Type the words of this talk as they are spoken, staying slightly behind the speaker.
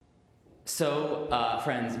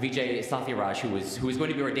Friends, Vijay Sathyaraj, who was going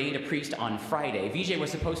to be ordained a priest on Friday, Vijay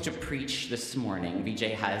was supposed to preach this morning.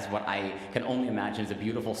 Vijay has what I can only imagine is a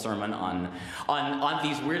beautiful sermon on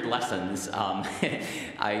these weird lessons.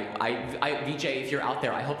 Vijay, if you're out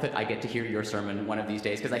there, I hope that I get to hear your sermon one of these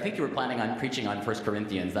days, because I think you were planning on preaching on 1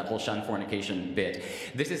 Corinthians, that whole shun fornication bit.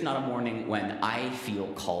 This is not a morning when I feel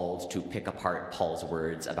called to pick apart Paul's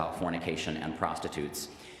words about fornication and prostitutes,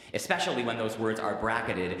 especially when those words are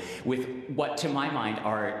bracketed with what, to my mind,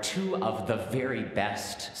 are two of the very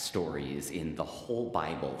best stories in the whole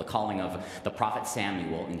Bible: the calling of the prophet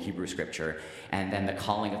Samuel in Hebrew scripture, and then the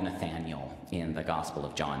calling of Nathaniel in the Gospel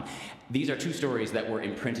of John. These are two stories that were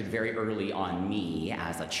imprinted very early on me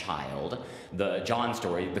as a child. The John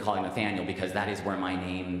story, the calling of Nathaniel, because that is where my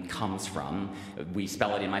name comes from. We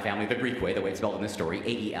spell it in my family the Greek way, the way it's spelled in this story,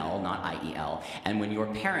 A-E-L, not I-E-L. And when your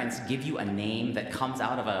parents give you a name that comes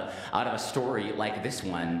out of a story like this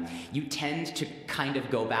one, you tend to kind of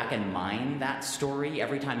go back and mine that story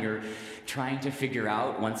every time you're trying to figure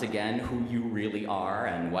out, once again, who you really are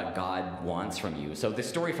and what God wants from you. So this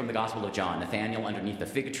story from the Gospel of John, Nathaniel underneath the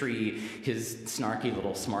fig tree, his snarky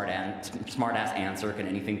little smart-ass answer, can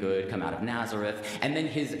anything good come out of Nazareth? And then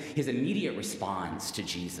his immediate response to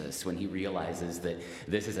Jesus when he realizes that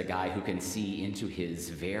this is a guy who can see into his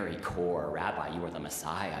very core. Rabbi, you are the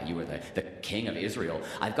Messiah. You are the King of Israel.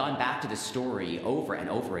 I've gone back to this story over and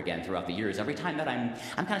over again throughout the years, every time that I'm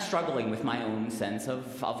kind of struggling with my own sense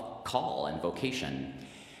of call and vocation.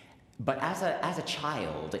 But as a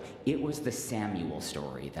child, it was the Samuel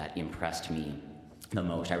story that impressed me the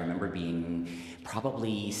most. I remember being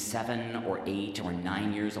probably 7 or 8 or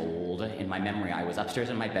 9 years old. In my memory, I was upstairs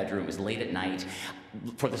in my bedroom. It was late at night.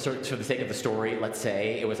 For the sake of the story, let's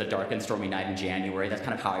say it was a dark and stormy night in January. That's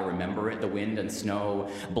kind of how I remember it. The wind and snow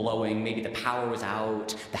blowing. Maybe the power was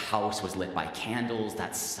out. The house was lit by candles.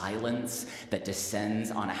 That silence that descends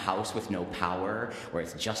on a house with no power, where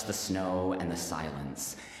it's just the snow and the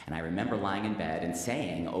silence. And I remember lying in bed and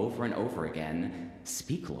saying over and over again,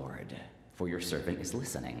 "Speak, Lord, for your servant is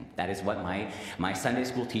listening." That is what my Sunday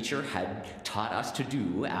school teacher had taught us to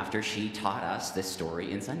do after she taught us this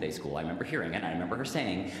story in Sunday school. I remember hearing it, and I remember her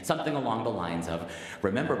saying something along the lines of,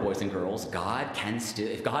 "Remember, boys and girls, if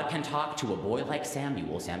God can talk to a boy like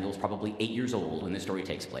Samuel's probably 8 years old when this story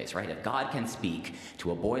takes place, right? If God can speak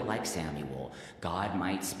to a boy like Samuel, God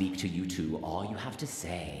might speak to you too. All you have to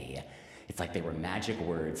say," it's like they were magic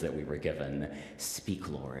words that we were given, "Speak,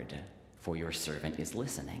 Lord, for your servant is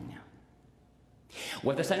listening."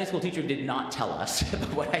 What the Sunday school teacher did not tell us,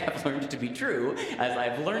 but what I have learned to be true as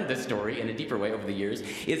I've learned this story in a deeper way over the years,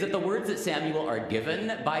 is that the words that Samuel are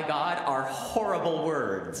given by God are horrible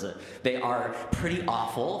words. They are pretty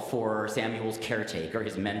awful for Samuel's caretaker,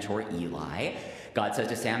 his mentor Eli. God says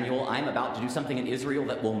to Samuel, "I'm about to do something in Israel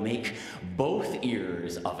that will make both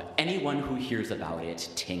ears of anyone who hears about it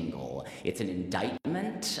tingle." It's an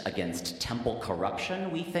indictment against temple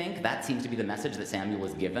corruption, we think. That seems to be the message that Samuel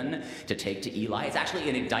is given to take to Eli. It's actually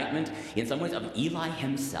an indictment, in some ways, of Eli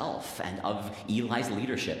himself and of Eli's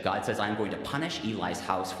leadership. God says, "I'm going to punish Eli's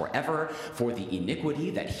house forever for the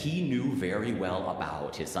iniquity that he knew very well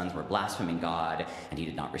about." His sons were blaspheming God, and he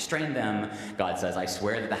did not restrain them. God says, I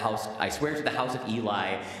swear to the house of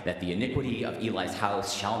Eli that the iniquity of Eli's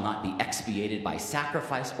house shall not be expiated by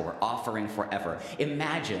sacrifice or offering forever.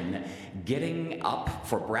 Imagine getting up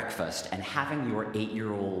for breakfast and having your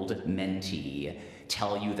 8-year-old mentee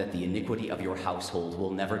tell you that the iniquity of your household will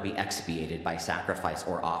never be expiated by sacrifice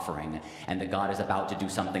or offering, and that God is about to do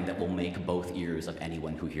something that will make both ears of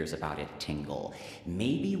anyone who hears about it tingle.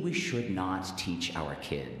 Maybe we should not teach our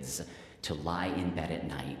kids to lie in bed at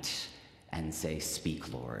night and say,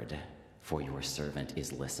 "Speak, Lord, for your servant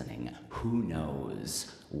is listening." Who knows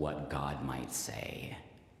what God might say?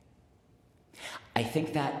 I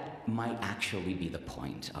think that might actually be the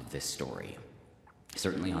point of this story.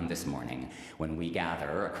 Certainly on this morning, when we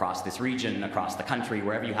gather across this region, across the country,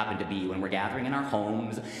 wherever you happen to be, when we're gathering in our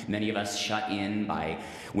homes, many of us shut in by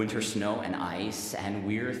winter snow and ice, and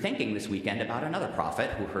we're thinking this weekend about another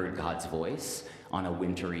prophet who heard God's voice on a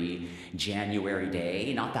wintry January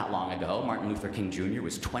day not that long ago. Martin Luther King Jr.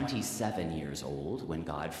 was 27 years old when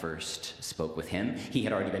God first spoke with him. He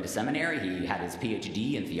had already been to seminary. He had his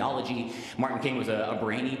PhD in theology. Martin King was a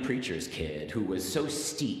brainy preacher's kid who was so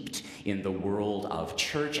steeped in the world of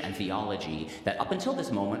church and theology that up until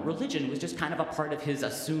this moment, religion was just kind of a part of his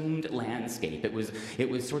assumed landscape. It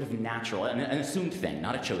was sort of natural, an assumed thing,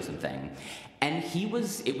 not a chosen thing. And it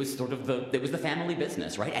was the family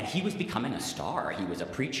business, right? And he was becoming a star. far. He was a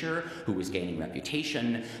preacher who was gaining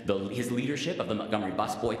reputation. His leadership of the Montgomery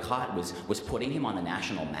bus boycott was putting him on the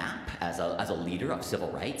national map as a leader of civil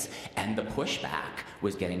rights, and the pushback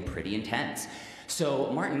was getting pretty intense.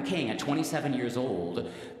 So Martin King, at 27 years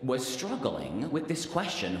old, was struggling with this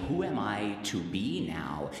question, who am I to be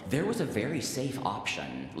now? There was a very safe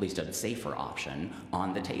option, at least a safer option,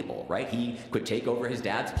 on the table, right? He could take over his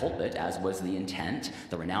dad's pulpit, as was the intent,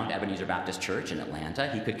 the renowned Ebenezer Baptist Church in Atlanta.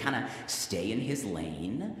 He could kind of stay in his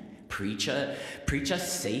lane, preach a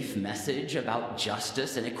safe message about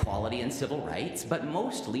justice and equality and civil rights, but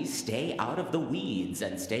mostly stay out of the weeds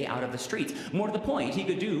and stay out of the streets. More to the point, he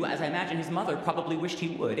could do, as I imagine his mother probably wished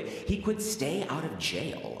he would, he could stay out of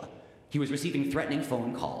jail. He was receiving threatening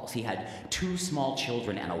phone calls. He had 2 small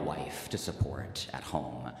children and a wife to support at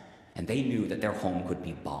home. And they knew that their home could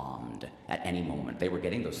be bombed at any moment. They were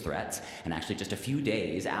getting those threats, and actually just a few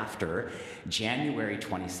days after January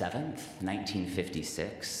 27th,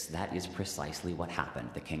 1956, that is precisely what happened.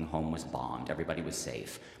 The King home was bombed. Everybody was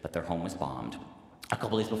safe, but their home was bombed. A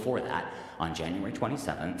couple days before that, on January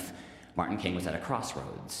 27th, Martin King was at a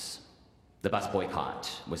crossroads. The bus boycott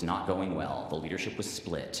was not going well. The leadership was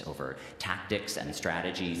split over tactics and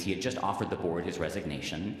strategies. He had just offered the board his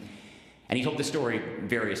resignation. And he told the story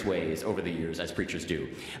various ways over the years, as preachers do.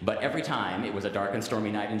 But every time it was a dark and stormy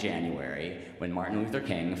night in January when Martin Luther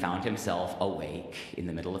King found himself awake in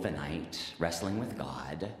the middle of the night, wrestling with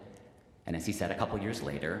God. And as he said a couple years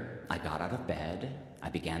later, I got out of bed, I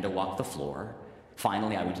began to walk the floor.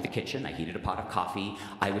 Finally, I went to the kitchen, I heated a pot of coffee.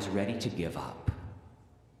 I was ready to give up.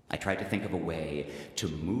 I tried to think of a way to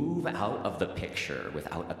move out of the picture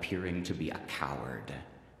without appearing to be a coward.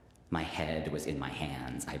 My head was in my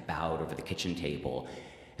hands. I bowed over the kitchen table,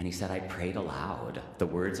 and he said I prayed aloud. The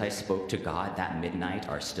words I spoke to God that midnight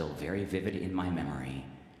are still very vivid in my memory.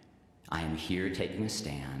 I am here taking a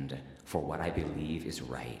stand for what I believe is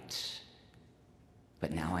right.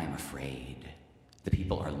 But now I am afraid. The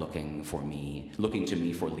people are looking to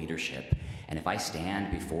me for leadership, and if I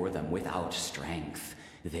stand before them without strength,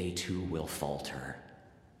 they too will falter.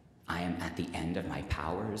 I am at the end of my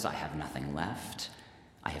powers. I have nothing left.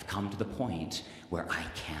 I have come to the point where I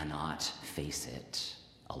cannot face it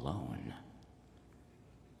alone.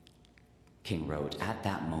 King wrote, at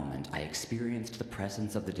that moment, I experienced the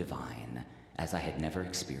presence of the divine as I had never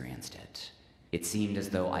experienced it. It seemed as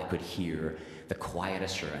though I could hear the quiet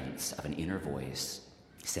assurance of an inner voice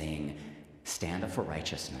saying, stand up for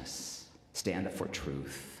righteousness, stand up for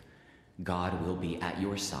truth. God will be at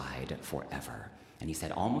your side forever. And he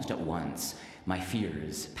said, almost at once, my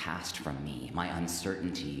fears passed from me. My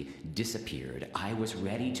uncertainty disappeared. I was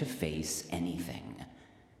ready to face anything.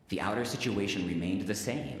 The outer situation remained the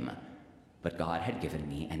same, but God had given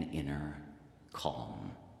me an inner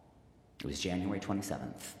calm. It was January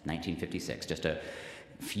 27th, 1956, just a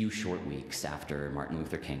few short weeks after Martin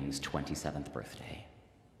Luther King's 27th birthday.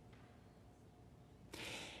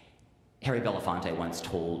 Harry Belafonte once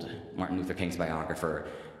told Martin Luther King's biographer,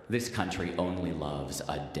 this country only loves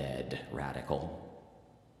a dead radical.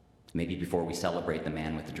 Maybe before we celebrate the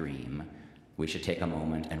man with the dream, we should take a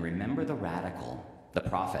moment and remember the radical, the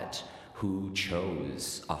prophet, who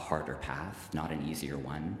chose a harder path, not an easier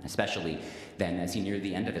one, especially then as he neared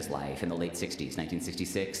the end of his life in the late 60s,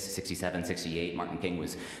 1966, 67, 68. Martin King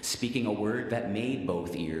was speaking a word that made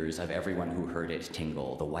both ears of everyone who heard it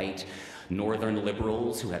tingle. The white northern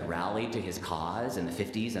liberals who had rallied to his cause in the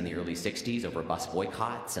 50s and the early 60s over bus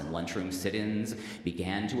boycotts and lunchroom sit-ins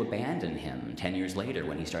began to abandon him 10 years later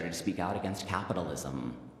when he started to speak out against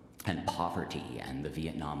capitalism and poverty and the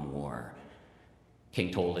Vietnam War. King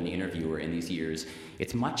told an interviewer in these years,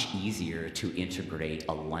 it's much easier to integrate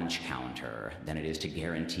a lunch counter than it is to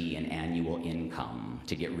guarantee an annual income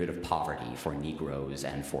to get rid of poverty for Negroes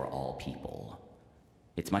and for all people.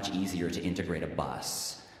 It's much easier to integrate a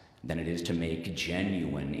bus than it is to make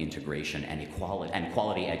genuine integration and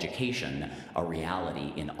quality education a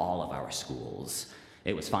reality in all of our schools.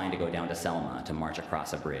 It was fine to go down to Selma to march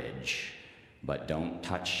across a bridge, but don't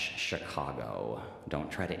touch Chicago. Don't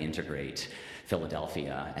try to integrate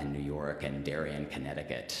Philadelphia and New York and Darien,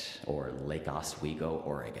 Connecticut, or Lake Oswego,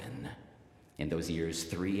 Oregon. In those years,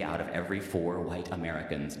 3 out of every 4 white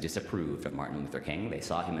Americans disapproved of Martin Luther King. They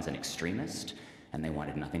saw him as an extremist, and they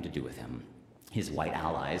wanted nothing to do with him. His white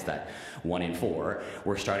allies, that 1 in 4,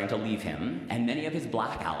 were starting to leave him, and many of his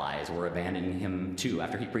black allies were abandoning him too.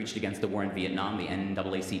 After he preached against the war in Vietnam, the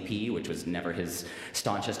NAACP, which was never his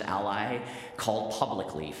staunchest ally, called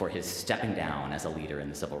publicly for his stepping down as a leader in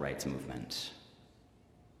the civil rights movement.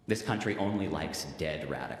 This country only likes dead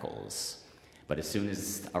radicals. But as soon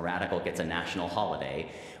as a radical gets a national holiday,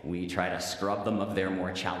 we try to scrub them of their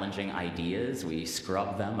more challenging ideas, we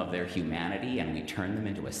scrub them of their humanity, and we turn them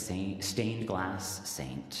into a stained glass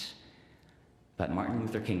saint. But Martin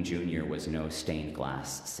Luther King Jr. was no stained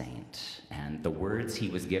glass saint, and the words he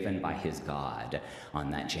was given by his God on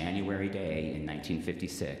that January day in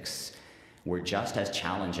 1956 were just as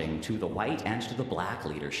challenging to the white and to the black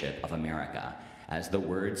leadership of America as the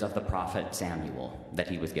words of the prophet Samuel that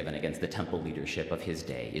he was given against the temple leadership of his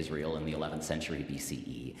day, Israel in the 11th century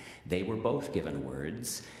BCE. They were both given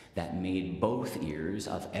words that made both ears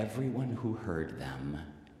of everyone who heard them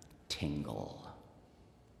tingle.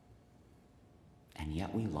 And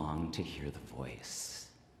yet we long to hear the voice,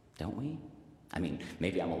 don't we? I mean,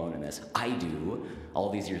 maybe I'm alone in this. I do, all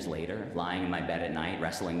these years later, lying in my bed at night,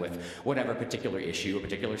 wrestling with whatever particular issue, a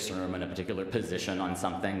particular sermon, a particular position on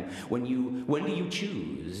something. When do you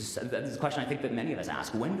choose? That's a question I think that many of us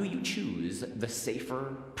ask. When do you choose the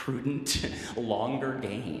safer, prudent, longer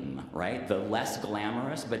game, right? The less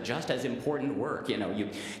glamorous, but just as important work. You know,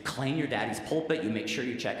 you claim your daddy's pulpit, you make sure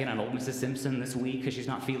you check in on old Mrs. Simpson this week because she's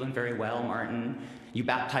not feeling very well, Martin. You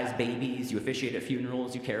baptize babies, you officiate at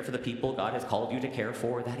funerals, you care for the people God has called you to care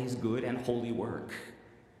for. That is good and holy work.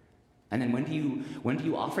 And then when do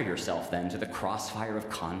you offer yourself then to the crossfire of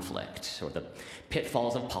conflict or the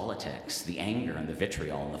pitfalls of politics, the anger and the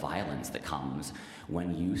vitriol and the violence that comes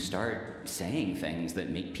when you start saying things that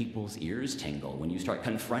make people's ears tingle, when you start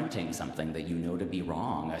confronting something that you know to be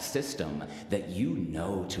wrong, a system that you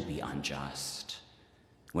know to be unjust?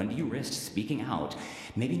 When do you risk speaking out,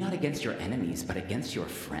 maybe not against your enemies, but against your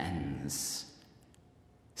friends?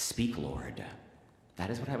 Speak, Lord. That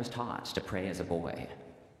is what I was taught to pray as a boy.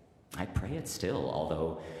 I pray it still,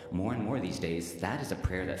 although more and more these days, that is a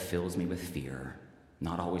prayer that fills me with fear,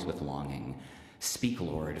 not always with longing. Speak,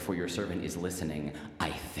 Lord, for your servant is listening,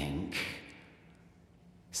 I think.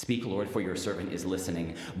 Speak, Lord, for your servant is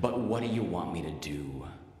listening, but what do you want me to do?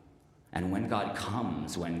 And when God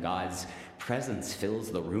comes, when God's presence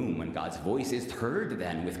fills the room, when God's voice is heard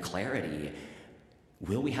then with clarity,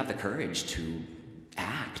 will we have the courage to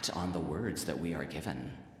act on the words that we are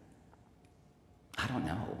given? I don't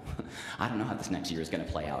know. I don't know how this next year is going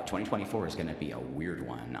to play out. 2024 is going to be a weird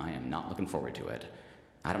one. I am not looking forward to it.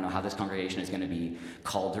 I don't know how this congregation is going to be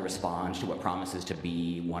called to respond to what promises to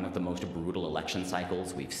be one of the most brutal election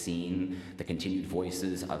cycles we've seen, the continued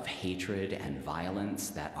voices of hatred and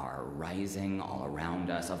violence that are rising all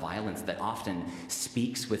around us, a violence that often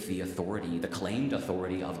speaks with the authority, the claimed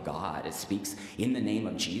authority of God. It speaks in the name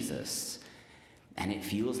of Jesus. And it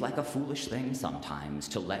feels like a foolish thing sometimes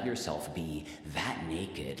to let yourself be that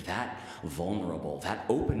naked, that vulnerable, that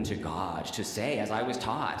open to God, to say, as I was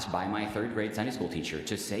taught by my third grade Sunday school teacher,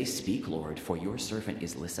 to say, speak, Lord, for your servant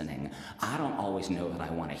is listening. I don't always know that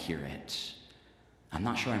I want to hear it. I'm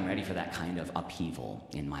not sure I'm ready for that kind of upheaval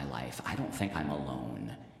in my life. I don't think I'm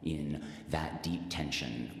alone in that deep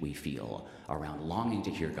tension we feel around longing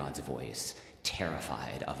to hear God's voice,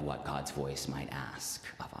 terrified of what God's voice might ask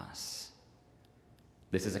of us.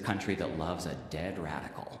 This is a country that loves a dead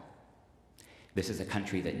radical. This is a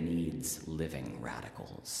country that needs living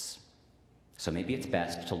radicals. So maybe it's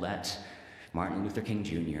best to let Martin Luther King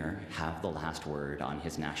Jr. have the last word on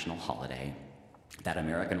his national holiday, that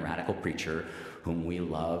American radical preacher whom we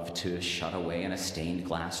love to shut away in a stained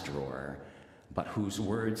glass drawer, but whose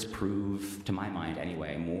words prove, to my mind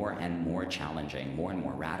anyway, more and more challenging, more and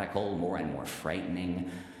more radical, more and more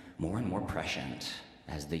frightening, more and more prescient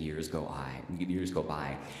as the years go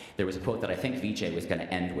by. There was a quote that I think VJ was going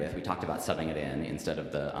to end with. We talked about subbing it in instead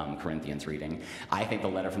of the Corinthians reading. I think the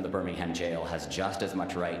letter from the Birmingham jail has just as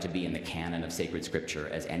much right to be in the canon of sacred scripture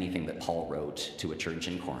as anything that Paul wrote to a church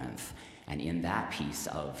in Corinth. And in that piece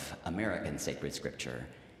of American sacred scripture,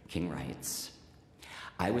 King writes,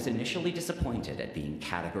 I was initially disappointed at being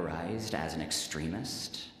categorized as an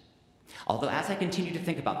extremist. Although as I continued to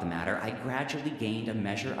think about the matter, I gradually gained a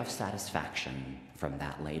measure of satisfaction from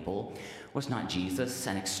that label. Was not Jesus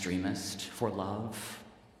an extremist for love?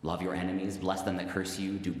 Love your enemies, bless them that curse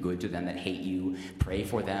you, do good to them that hate you, pray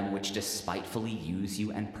for them which despitefully use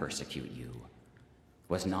you and persecute you.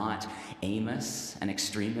 Was not Amos an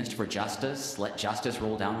extremist for justice? Let justice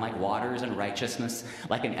roll down like waters and righteousness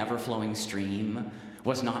like an ever-flowing stream.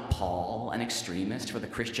 Was not Paul an extremist for the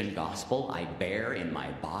Christian gospel? I bear in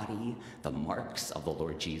my body the marks of the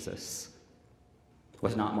Lord Jesus.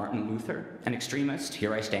 Was not Martin Luther an extremist?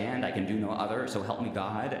 Here I stand, I can do no other, so help me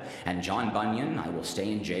God. And John Bunyan, I will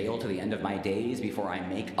stay in jail to the end of my days before I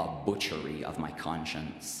make a butchery of my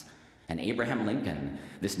conscience. And Abraham Lincoln,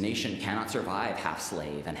 this nation cannot survive half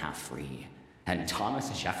slave and half free. And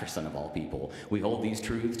Thomas Jefferson, of all people, we hold these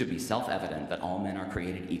truths to be self-evident that all men are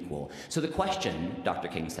created equal. So the question, Dr.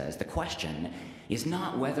 King says, the question is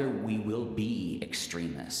not whether we will be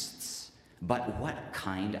extremists, but what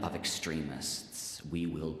kind of extremists we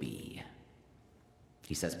will be.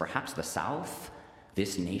 He says, perhaps the South,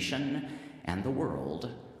 this nation, and the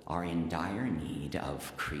world are in dire need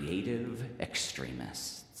of creative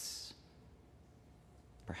extremists.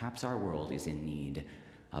 Perhaps our world is in need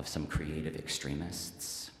of some creative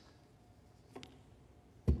extremists.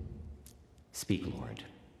 Speak, Lord,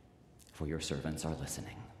 for your servants are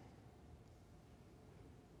listening.